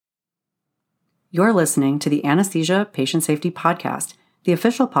You're listening to the Anesthesia Patient Safety Podcast, the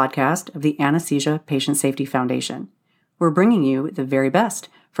official podcast of the Anesthesia Patient Safety Foundation. We're bringing you the very best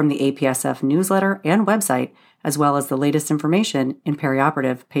from the APSF newsletter and website, as well as the latest information in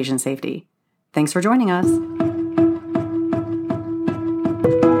perioperative patient safety. Thanks for joining us.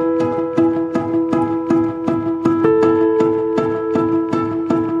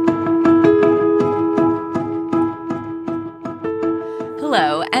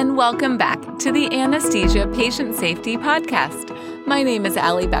 Hello, and welcome back to the Anesthesia Patient Safety Podcast. My name is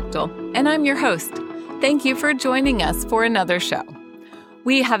Allie Bechtel, and I'm your host. Thank you for joining us for another show.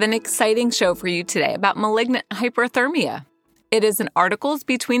 We have an exciting show for you today about malignant hyperthermia. It is an Articles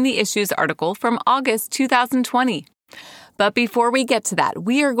Between the Issues article from August 2020. But before we get to that,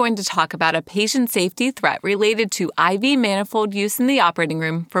 we are going to talk about a patient safety threat related to IV manifold use in the operating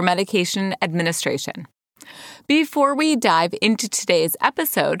room for medication administration. Before we dive into today's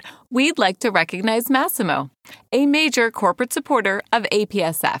episode, we'd like to recognize Masimo, a major corporate supporter of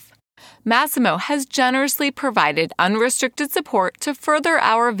APSF. Masimo has generously provided unrestricted support to further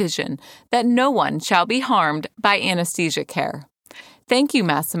our vision that no one shall be harmed by anesthesia care. Thank you,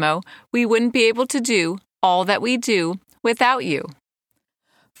 Masimo. We wouldn't be able to do all that we do without you.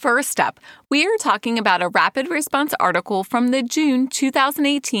 First up, we are talking about a rapid response article from the June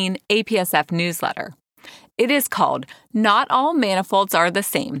 2018 APSF newsletter. It is called Not All Manifolds Are the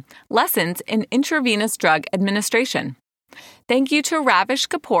Same, Lessons in Intravenous Drug Administration. Thank you to Ravish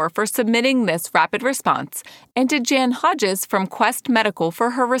Kapoor for submitting this rapid response and to Jan Hodges from Quest Medical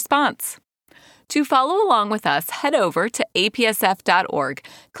for her response. To follow along with us, head over to apsf.org,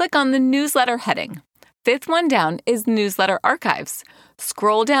 click on the newsletter heading. Fifth one down is Newsletter Archives.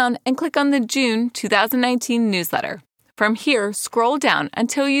 Scroll down and click on the June 2019 newsletter. From here, scroll down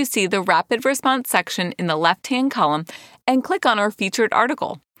until you see the rapid response section in the left-hand column and click on our featured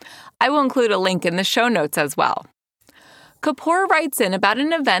article. I will include a link in the show notes as well. Kapoor writes in about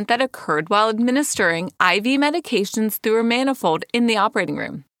an event that occurred while administering IV medications through a manifold in the operating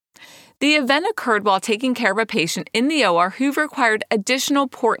room. The event occurred while taking care of a patient in the OR who required additional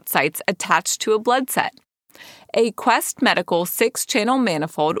port sites attached to a blood set. A Quest Medical 6-channel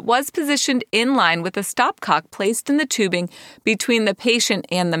manifold was positioned in line with a stopcock placed in the tubing between the patient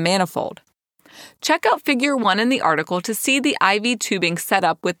and the manifold. Check out Figure 1 in the article to see the IV tubing set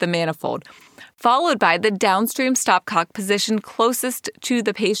up with the manifold, followed by the downstream stopcock positioned closest to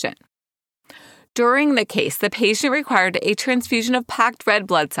the patient. During the case, the patient required a transfusion of packed red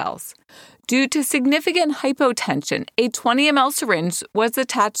blood cells. Due to significant hypotension, a 20 ml syringe was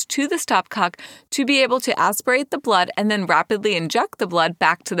attached to the stopcock to be able to aspirate the blood and then rapidly inject the blood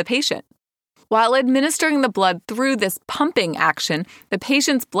back to the patient. While administering the blood through this pumping action, the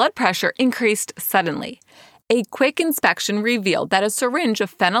patient's blood pressure increased suddenly. A quick inspection revealed that a syringe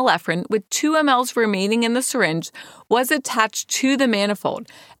of phenylephrine with 2 mLs remaining in the syringe was attached to the manifold,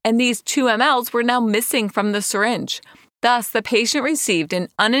 and these 2 mLs were now missing from the syringe. Thus, the patient received an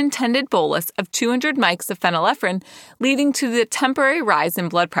unintended bolus of 200 mics of phenylephrine, leading to the temporary rise in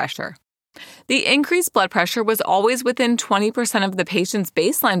blood pressure. The increased blood pressure was always within 20% of the patient's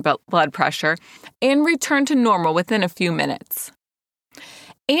baseline blood pressure and returned to normal within a few minutes.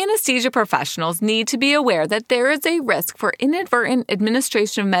 Anesthesia professionals need to be aware that there is a risk for inadvertent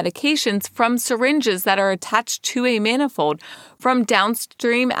administration of medications from syringes that are attached to a manifold from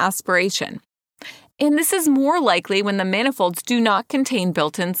downstream aspiration. And this is more likely when the manifolds do not contain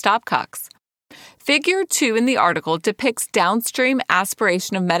built-in stopcocks. Figure 2 in the article depicts downstream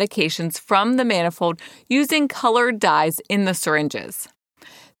aspiration of medications from the manifold using colored dyes in the syringes.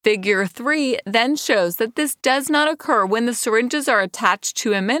 Figure 3 then shows that this does not occur when the syringes are attached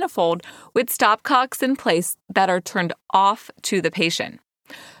to a manifold with stopcocks in place that are turned off to the patient.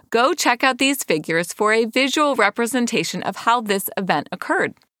 Go check out these figures for a visual representation of how this event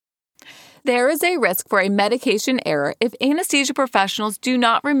occurred. There is a risk for a medication error if anesthesia professionals do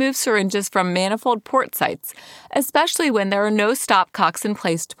not remove syringes from manifold port sites, especially when there are no stopcocks in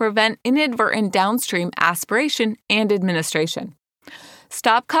place to prevent inadvertent downstream aspiration and administration.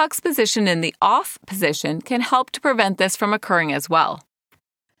 Stopcocks positioned in the off position can help to prevent this from occurring as well.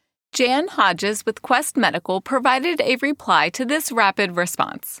 Jan Hodges with Quest Medical provided a reply to this rapid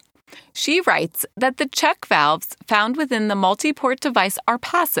response. She writes that the check valves found within the multi-port device are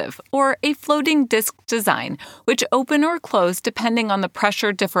passive, or a floating disc design, which open or close depending on the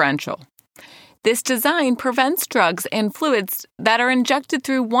pressure differential. This design prevents drugs and fluids that are injected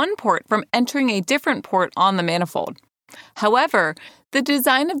through one port from entering a different port on the manifold. However, the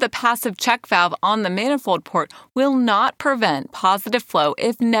design of the passive check valve on the manifold port will not prevent positive flow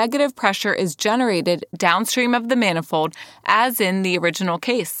if negative pressure is generated downstream of the manifold, as in the original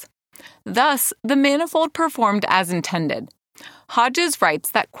case. Thus, the manifold performed as intended. Hodges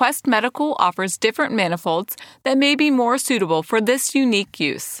writes that Quest Medical offers different manifolds that may be more suitable for this unique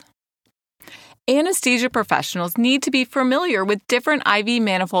use. Anesthesia professionals need to be familiar with different IV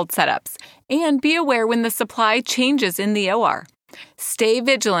manifold setups and be aware when the supply changes in the OR. Stay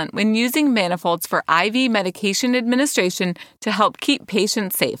vigilant when using manifolds for IV medication administration to help keep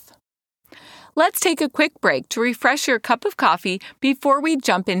patients safe. Let's take a quick break to refresh your cup of coffee before we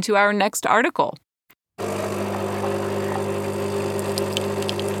jump into our next article.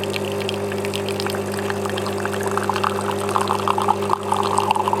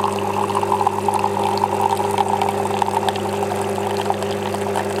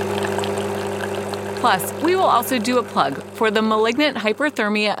 Plus, we will also do a plug for the Malignant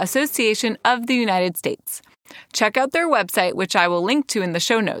Hyperthermia Association of the United States. Check out their website, which I will link to in the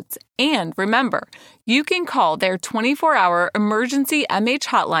show notes. And remember, you can call their 24-hour emergency MH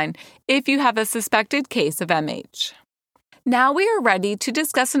hotline if you have a suspected case of MH. Now we are ready to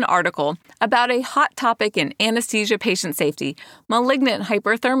discuss an article about a hot topic in anesthesia patient safety, malignant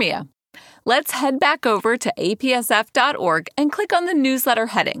hyperthermia. Let's head back over to apsf.org and click on the newsletter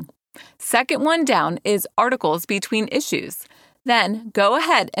heading. Second one down is Articles Between Issues. Then go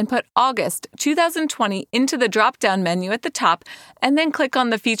ahead and put August 2020 into the drop-down menu at the top and then click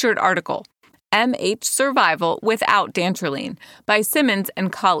on the featured article, MH Survival Without Dantrolene by Simmons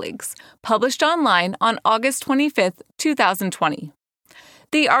and colleagues, published online on August 25, 2020.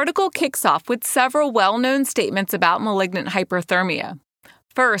 The article kicks off with several well-known statements about malignant hyperthermia.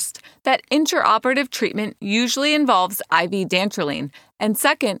 First, that intraoperative treatment usually involves IV dantrolene, and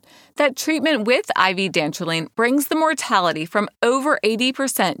second, that treatment with IV dantrolene brings the mortality from over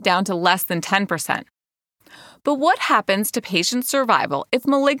 80% down to less than 10%. But what happens to patient survival if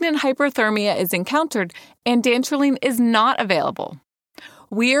malignant hyperthermia is encountered and dantrolene is not available?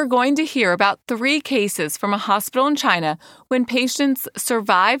 We are going to hear about 3 cases from a hospital in China when patients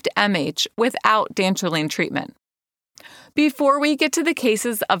survived MH without dantrolene treatment. Before we get to the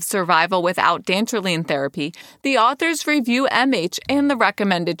cases of survival without dantrolene therapy, the authors review MH and the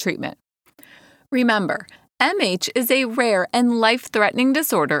recommended treatment. Remember, MH is a rare and life-threatening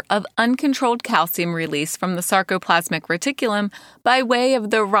disorder of uncontrolled calcium release from the sarcoplasmic reticulum by way of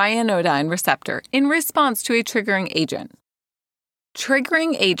the ryanodine receptor in response to a triggering agent.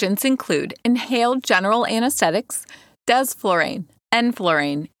 Triggering agents include inhaled general anesthetics, desflurane,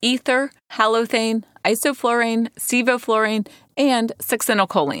 enflurane, ether, halothane, isoflurane, sevoflurane, and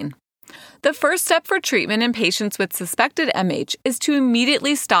succinylcholine. The first step for treatment in patients with suspected MH is to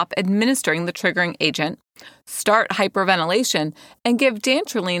immediately stop administering the triggering agent, start hyperventilation, and give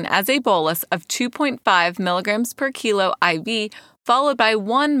dantrolene as a bolus of 2.5 milligrams per kilo IV, followed by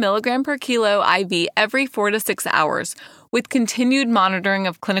 1 milligram per kilo IV every 4 to 6 hours, with continued monitoring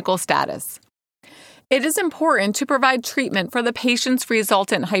of clinical status. It is important to provide treatment for the patient's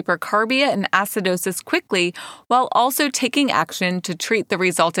resultant hypercarbia and acidosis quickly, while also taking action to treat the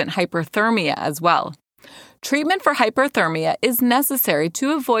resultant hyperthermia as well. Treatment for hyperthermia is necessary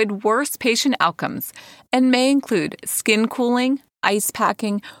to avoid worse patient outcomes and may include skin cooling, ice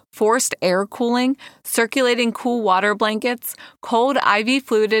packing, forced air cooling, circulating cool water blankets, cold IV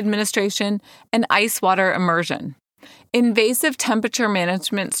fluid administration, and ice water immersion. Invasive temperature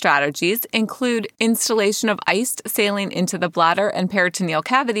management strategies include installation of iced saline into the bladder and peritoneal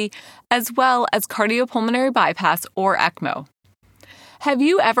cavity, as well as cardiopulmonary bypass or ECMO. Have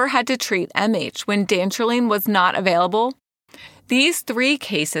you ever had to treat MH when dantrolene was not available? These 3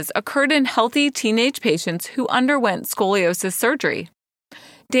 cases occurred in healthy teenage patients who underwent scoliosis surgery.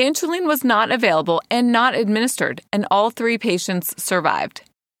 Dantrolene was not available and not administered, and all 3 patients survived.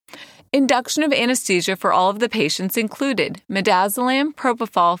 Induction of anesthesia for all of the patients included midazolam,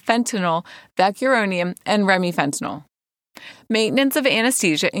 propofol, fentanyl, vecuronium, and remifentanil. Maintenance of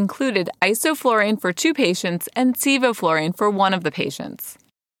anesthesia included isoflurane for 2 patients and sevoflurane for 1 of the patients.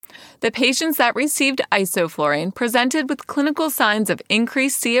 The patients that received isoflurane presented with clinical signs of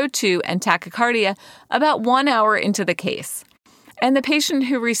increased CO2 and tachycardia about 1 hour into the case, and the patient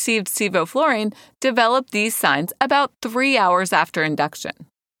who received sevoflurane developed these signs about 3 hours after induction.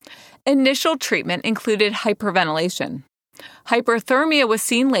 Initial treatment included hyperventilation. Hyperthermia was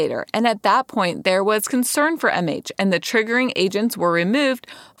seen later, and at that point there was concern for MH, and the triggering agents were removed,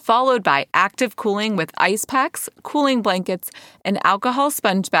 followed by active cooling with ice packs, cooling blankets, and alcohol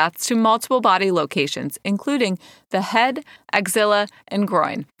sponge baths to multiple body locations, including the head, axilla, and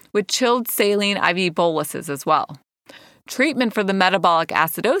groin, with chilled saline IV boluses as well. Treatment for the metabolic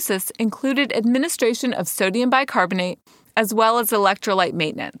acidosis included administration of sodium bicarbonate as well as electrolyte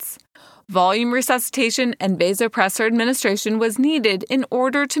maintenance. Volume resuscitation and vasopressor administration was needed in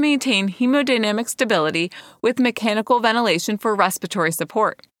order to maintain hemodynamic stability with mechanical ventilation for respiratory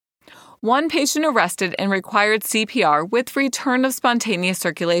support. One patient arrested and required CPR with return of spontaneous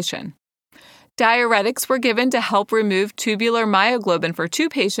circulation. Diuretics were given to help remove tubular myoglobin for 2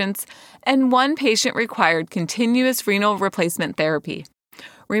 patients, and 1 patient required continuous renal replacement therapy.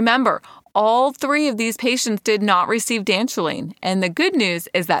 Remember, all 3 of these patients did not receive dantrolene, and the good news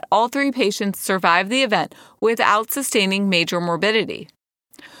is that all 3 patients survived the event without sustaining major morbidity.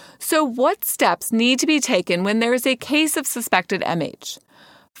 So what steps need to be taken when there is a case of suspected MH?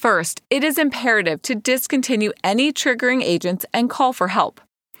 First, it is imperative to discontinue any triggering agents and call for help.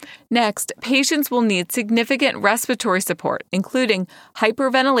 Next, patients will need significant respiratory support, including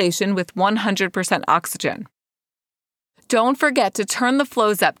hyperventilation with 100% oxygen. Don't forget to turn the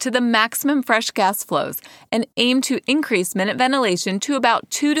flows up to the maximum fresh gas flows and aim to increase minute ventilation to about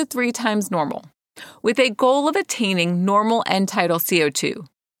 2 to 3 times normal, with a goal of attaining normal end tidal CO2.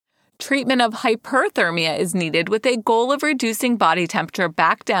 Treatment of hyperthermia is needed with a goal of reducing body temperature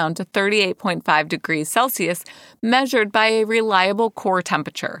back down to 38.5 degrees Celsius, measured by a reliable core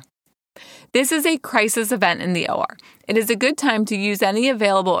temperature. This is a crisis event in the OR. It is a good time to use any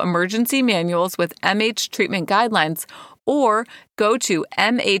available emergency manuals with MH treatment guidelines, or go to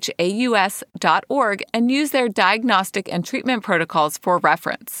mhaus.org and use their diagnostic and treatment protocols for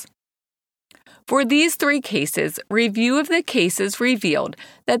reference. For these 3 cases, review of the cases revealed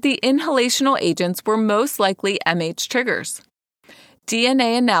that the inhalational agents were most likely MH triggers.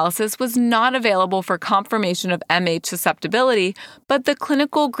 DNA analysis was not available for confirmation of MH susceptibility, but the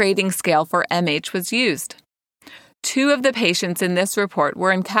clinical grading scale for MH was used. 2 of the patients in this report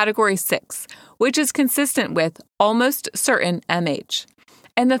were in Category 6, which is consistent with almost certain MH,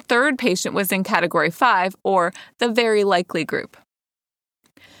 and the 3rd patient was in Category 5, or the very likely group.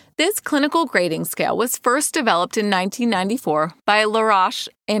 This clinical grading scale was first developed in 1994 by Laroche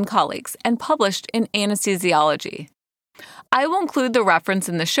and colleagues and published in Anesthesiology. I will include the reference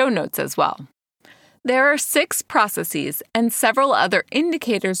in the show notes as well. There are 6 processes and several other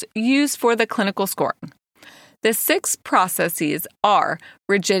indicators used for the clinical scoring. The 6 processes are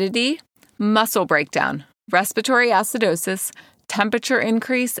rigidity, muscle breakdown, respiratory acidosis, temperature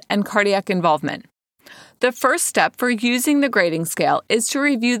increase, and cardiac involvement. The first step for using the grading scale is to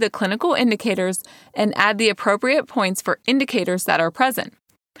review the clinical indicators and add the appropriate points for indicators that are present.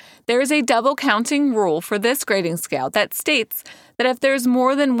 There is a double counting rule for this grading scale that states that if there's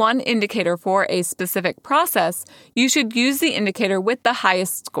more than one indicator for a specific process, you should use the indicator with the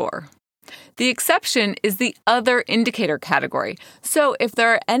highest score. The exception is the other indicator category, so if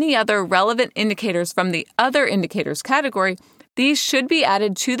there are any other relevant indicators from the other indicators category, these should be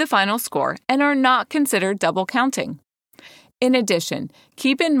added to the final score and are not considered double counting. In addition,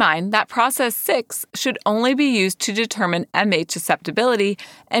 keep in mind that process 6 should only be used to determine MH susceptibility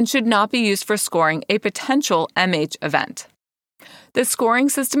and should not be used for scoring a potential MH event. The scoring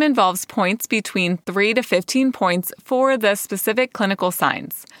system involves points between 3 to 15 points for the specific clinical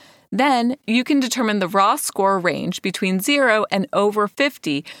signs. Then, you can determine the raw score range between 0 and over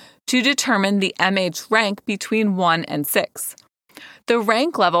 50 to determine the MH rank between 1 and 6. The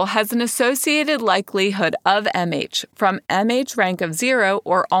rank level has an associated likelihood of MH from MH rank of 0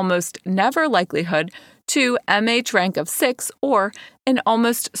 or almost never likelihood to MH rank of 6 or an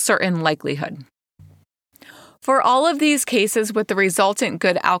almost certain likelihood. For all of these cases with the resultant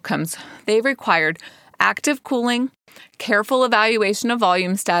good outcomes, they required active cooling, careful evaluation of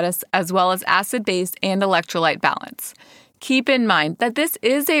volume status, as well as acid-base and electrolyte balance. Keep in mind that this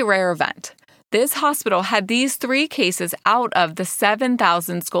is a rare event. This hospital had these 3 cases out of the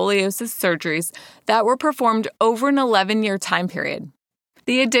 7,000 scoliosis surgeries that were performed over an 11-year time period.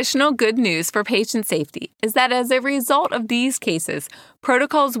 The additional good news for patient safety is that as a result of these cases,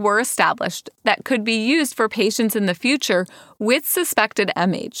 protocols were established that could be used for patients in the future with suspected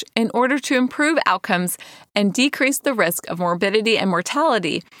MH in order to improve outcomes and decrease the risk of morbidity and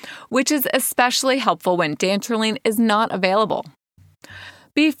mortality, which is especially helpful when dantrolene is not available.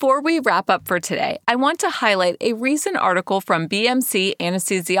 Before we wrap up for today, I want to highlight a recent article from BMC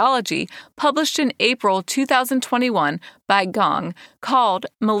Anesthesiology published in April 2021 by Gong called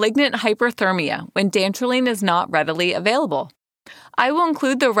Malignant Hyperthermia When Dantrolene is Not Readily Available. I will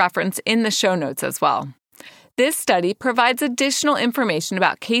include the reference in the show notes as well. This study provides additional information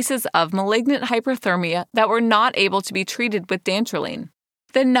about cases of malignant hyperthermia that were not able to be treated with dantrolene.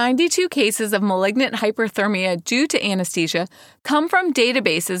 The 92 cases of malignant hyperthermia due to anesthesia come from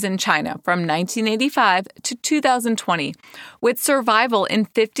databases in China from 1985 to 2020, with survival in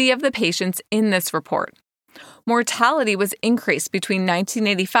 50 of the patients in this report. Mortality was increased between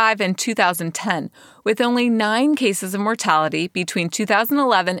 1985 and 2010, with only 9 cases of mortality between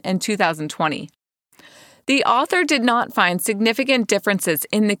 2011 and 2020. The author did not find significant differences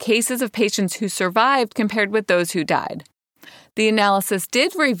in the cases of patients who survived compared with those who died. The analysis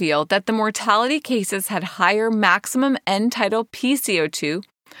did reveal that the mortality cases had higher maximum end-tidal PCO2,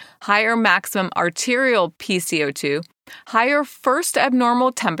 higher maximum arterial PCO2, higher first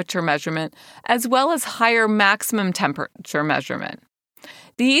abnormal temperature measurement, as well as higher maximum temperature measurement.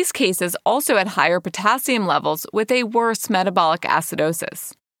 These cases also had higher potassium levels with a worse metabolic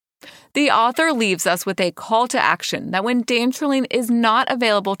acidosis. The author leaves us with a call to action that when dantrolene is not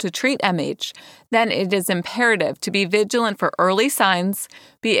available to treat MH, then it is imperative to be vigilant for early signs,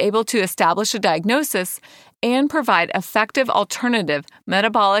 be able to establish a diagnosis, and provide effective alternative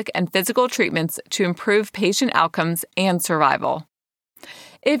metabolic and physical treatments to improve patient outcomes and survival.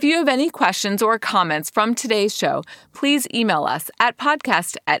 If you have any questions or comments from today's show, please email us at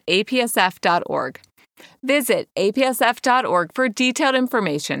podcast@apsf.org. Visit apsf.org for detailed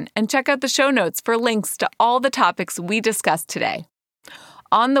information and check out the show notes for links to all the topics we discussed today.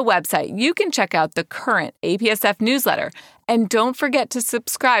 On the website, you can check out the current APSF newsletter, and don't forget to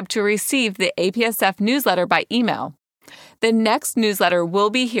subscribe to receive the APSF newsletter by email. The next newsletter will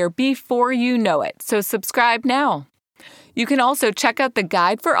be here before you know it, so subscribe now. You can also check out the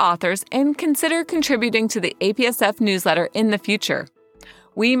guide for authors and consider contributing to the APSF newsletter in the future.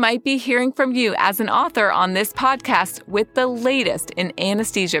 We might be hearing from you as an author on this podcast with the latest in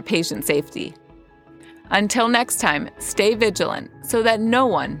anesthesia patient safety. Until next time, stay vigilant so that no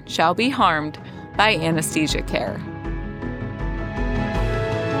one shall be harmed by anesthesia care.